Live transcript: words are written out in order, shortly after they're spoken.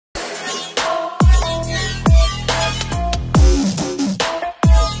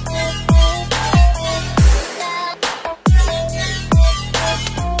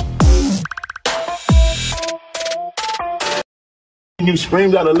you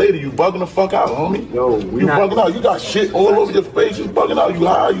screamed at a lady, you bugging the fuck out, homie. Yo, you bugging out. You got shit all over your face. You bugging out. You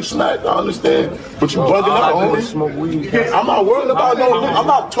high, you snapped. I understand, but you bugging out, homie. Smoke weed. I'm not worried about no. I'm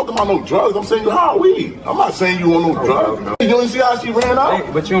not talking about no drugs. I'm saying you high weed. I'm not saying you on no drugs. You didn't see how she ran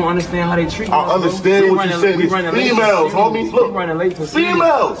out? But you don't understand how they treat you. I understand what you're saying. These females, homie. Look, running late for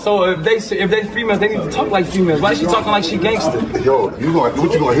females. So if they females, they need to talk like females. Why is she talking like she gangster? Yo, what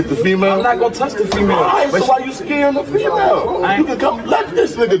you gonna hit the female? I'm not gonna touch the female. Alright, so why you scaring the female? You can come let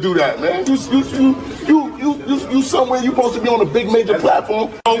this nigga do that, man. You somewhere you supposed to be on a big major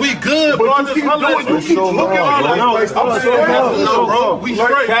platform. Oh, we good, bro. But you keep doing, you keep looking at it. No, bro. We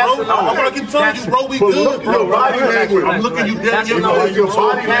straight, bro. I'm gonna keep telling you, bro. We good, bro. I'm looking you dead. Your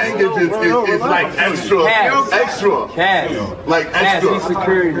body language is like extra. Like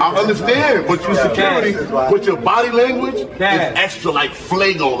extra. I understand, but you security, but your body language is extra, like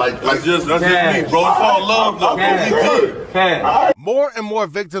flago, like that's just me, bro. It's all love, though. We good. More and more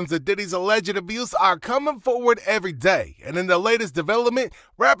victims of Diddy's alleged abuse are coming forward every day. And in the latest development,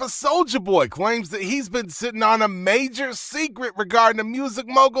 rapper Soulja Boy claims that he's been sitting on a major secret regarding the music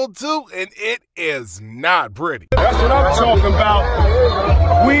mogul too, and it is not pretty. That's what I'm talking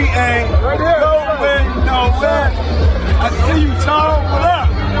about. We ain't going nowhere. I see you, Tom. What up?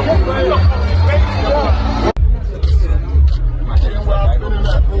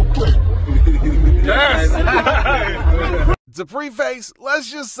 Yes. To preface,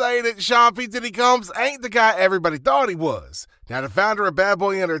 let's just say that Sean P. Diddy Combs ain't the guy everybody thought he was. Now, the founder of Bad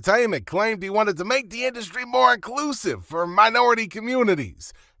Boy Entertainment claimed he wanted to make the industry more inclusive for minority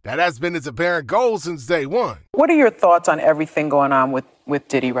communities. That has been his apparent goal since day one. What are your thoughts on everything going on with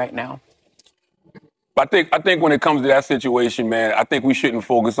Diddy right now? I think when it comes to that situation, man, I think we shouldn't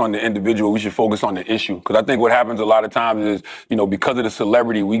focus on the individual. We should focus on the issue. Because I think what happens a lot of times is, because of the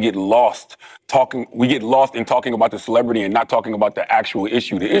celebrity, we get lost in talking about the celebrity and not talking about the actual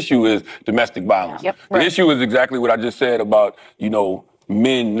issue. The issue is domestic violence. Yep, right. The issue is exactly what I just said about,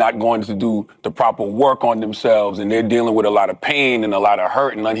 men not going to do the proper work on themselves, and they're dealing with a lot of pain and a lot of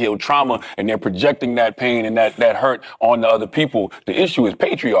hurt and unhealed trauma, and they're projecting that pain and that hurt on the other people. The issue is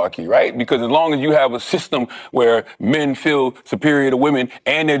patriarchy, right? Because as long as you have a system where men feel superior to women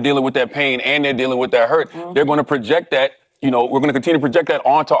and they're dealing with that pain and they're dealing with that hurt, they're going to project that. We're going to continue to project that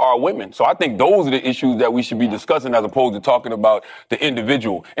onto our women. So I think those are the issues that we should be discussing as opposed to talking about the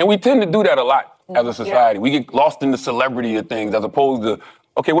individual. And we tend to do that a lot as a society. We get lost in the celebrity of things as opposed to,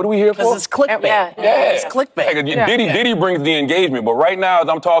 okay, what are we here for? Because it's clickbait. Yeah. It's clickbait. Like, Diddy brings the engagement, but right now, as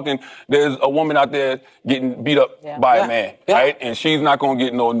I'm talking, there's a woman out there getting beat up by a man, right? And she's not going to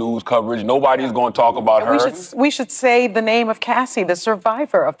get no news coverage. Nobody's going to talk about her. We should say the name of Cassie, the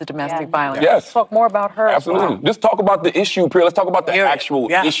survivor of the domestic violence. Yes. Let's talk more about her. Absolutely. Let's talk about the issue, Priya. Let's talk about the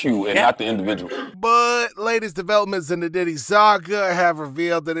actual issue and not the individual. But latest developments in the Diddy saga have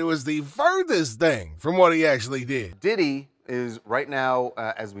revealed that it was the furthest thing from what he actually did. Diddy is right now,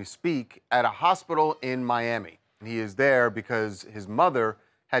 as we speak, at a hospital in Miami. He is there because his mother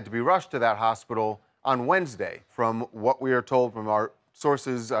had to be rushed to that hospital on Wednesday. From what we are told from our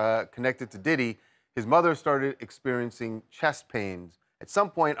sources connected to Diddy, his mother started experiencing chest pains at some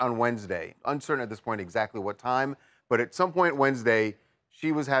point on Wednesday. Uncertain at this point exactly what time, but at some point Wednesday,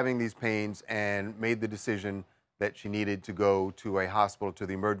 she was having these pains and made the decision that she needed to go to a hospital, to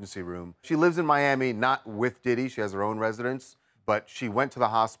the emergency room. She lives in Miami, not with Diddy. She has her own residence, but she went to the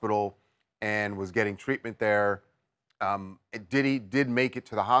hospital and was getting treatment there. Diddy did make it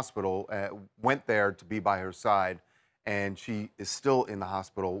to the hospital, went there to be by her side, and she is still in the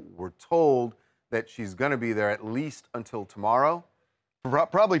hospital. We're told that she's gonna be there at least until tomorrow.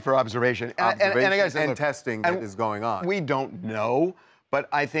 Probably for observation. And testing that is going on. We don't know. But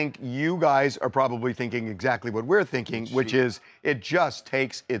I think you guys are probably thinking exactly what we're thinking, which is it just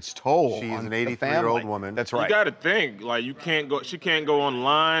takes its toll. She's on an 83-year-old woman. That's right. You got to think, like, she can't go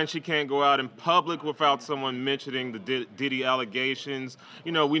online, she can't go out in public without someone mentioning the Diddy allegations.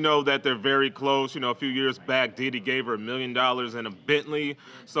 We know that they're very close. A few years back, Diddy gave her $1 million in a Bentley.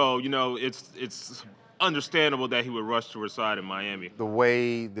 So, it's understandable that he would rush to her side in Miami. The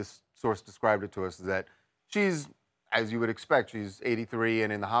way this source described it to us is that she's, as you would expect, she's 83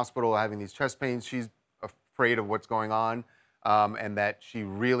 and in the hospital having these chest pains. She's afraid of what's going on, and that she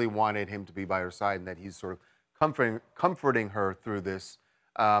really wanted him to be by her side and that he's sort of comforting her through this.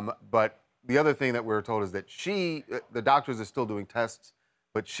 But the other thing that we're told is that the doctors are still doing tests,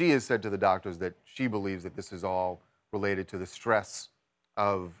 but she has said to the doctors that she believes that this is all related to the stress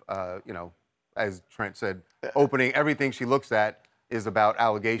of, as Trent said, opening everything she looks at is about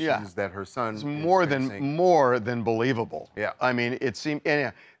allegations that her son is more than believable. Yeah. I mean, it seems,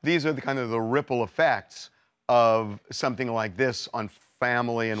 these are the kind of the ripple effects of something like this on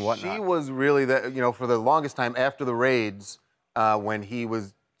family and whatnot? She was really for the longest time after the raids, when he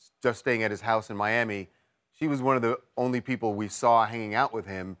was just staying at his house in Miami, she was one of the only people we saw hanging out with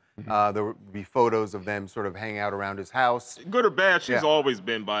him. There would be photos of them sort of hanging out around his house. Good or bad, she's always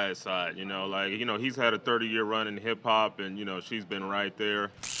been by his side, he's had a 30-year run in hip-hop, and, she's been right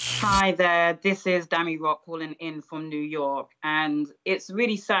there. Hi there, this is Dammy Rock calling in from New York, and it's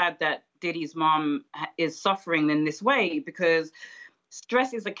really sad that Diddy's mom is suffering in this way, because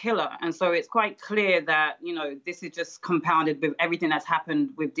stress is a killer, and so it's quite clear that, this is just compounded with everything that's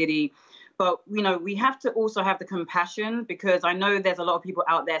happened with Diddy. But, we have to also have the compassion, because I know there's a lot of people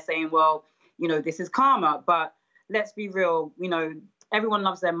out there saying, well, this is karma. But let's be real, everyone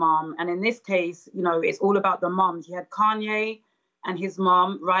loves their mom. And in this case, it's all about the moms. You had Kanye and his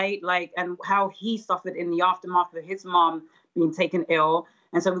mom, right? And how he suffered in the aftermath of his mom being taken ill.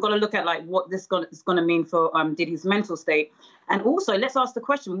 And so we've got to look at what this is going to mean for Diddy's mental state. And also, let's ask the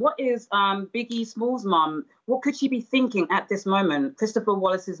question, what is Biggie Smalls' mom? What could she be thinking at this moment? Christopher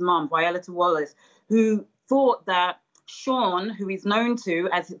Wallace's mom, Violetta Wallace, who thought that Sean, who is known to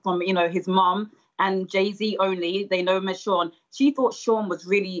as from, his mom and Jay-Z only, they know him as Sean. She thought Sean was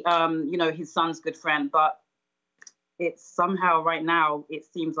really, his son's good friend. But it's somehow right now, it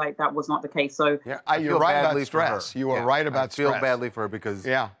seems like that was not the case. So you're right about stress. You are right about stress. I feel badly for her because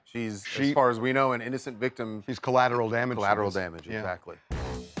she's, as far as we know, an innocent victim. She's collateral damage. Collateral damage, exactly.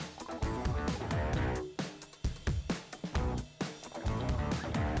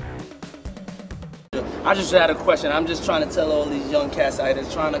 I just had a question. I'm just trying to tell all these young cats out there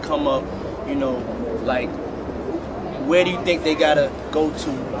trying to come up, where do you think they gotta go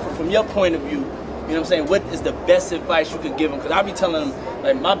to? From your point of view, you know what I'm saying? What is the best advice you could give them? Because I be telling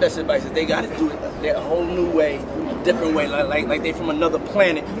them, my best advice is they got to do it a whole new way, different way, like they from another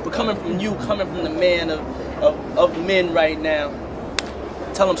planet. But coming from you, coming from the man of men right now,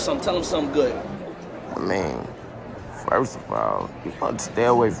 tell them something good. I mean, first of all, you want to stay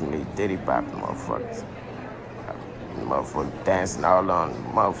away from these Diddy popping motherfuckers. Motherfuckers dancing all on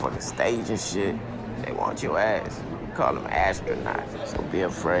motherfucking stage and shit. They want your ass. You call them astronauts, so be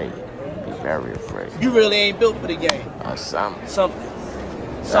afraid. Be very afraid. You really ain't built for the game.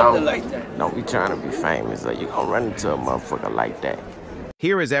 Something like that. Don't be trying to be famous or you gonna run into a motherfucker like that.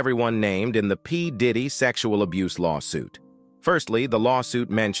 Here is everyone named in the P. Diddy sexual abuse lawsuit. Firstly, the lawsuit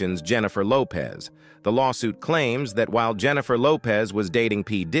mentions Jennifer Lopez. The lawsuit claims that while Jennifer Lopez was dating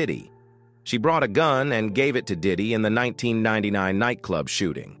P. Diddy, she brought a gun and gave it to Diddy in the 1999 nightclub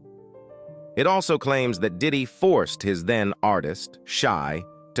shooting. It also claims that Diddy forced his then artist, Shy,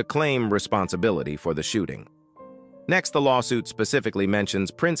 to claim responsibility for the shooting. Next, the lawsuit specifically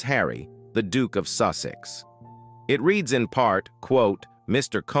mentions Prince Harry, the Duke of Sussex. It reads in part, quote,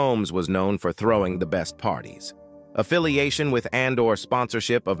 Mr. Combs was known for throwing the best parties. Affiliation with and/or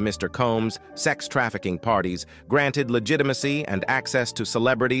sponsorship of Mr. Combs' sex trafficking parties granted legitimacy and access to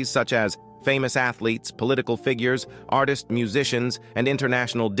celebrities such as famous athletes, political figures, artists, musicians, and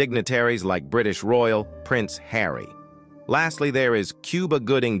international dignitaries like British royal Prince Harry. Lastly, there is Cuba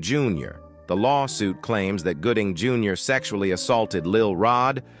Gooding Jr. The lawsuit claims that Gooding Jr. sexually assaulted Lil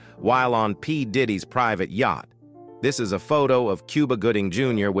Rod while on P. Diddy's private yacht. This is a photo of Cuba Gooding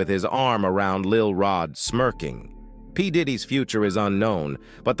Jr. with his arm around Lil Rod smirking. P. Diddy's future is unknown,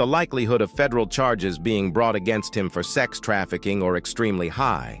 but the likelihood of federal charges being brought against him for sex trafficking or extremely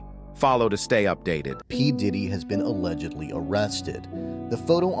high. Follow to stay updated. P. Diddy has been allegedly arrested. The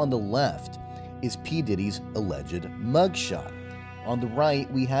photo on the left is P. Diddy's alleged mugshot. On the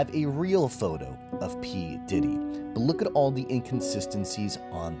right, we have a real photo of P. Diddy. But look at all the inconsistencies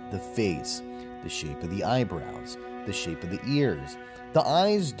on the face. The shape of the eyebrows, the shape of the ears. The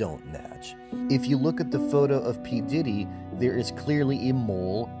eyes don't match. If you look at the photo of P. Diddy, there is clearly a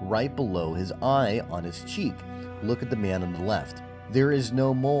mole right below his eye on his cheek. Look at the man on the left. There is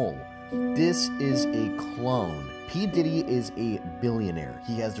no mole. This is a clone. P. Diddy is a billionaire.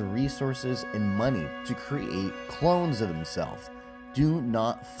 He has the resources and money to create clones of himself. Do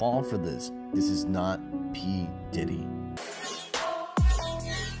not fall for this. This is not P. Diddy.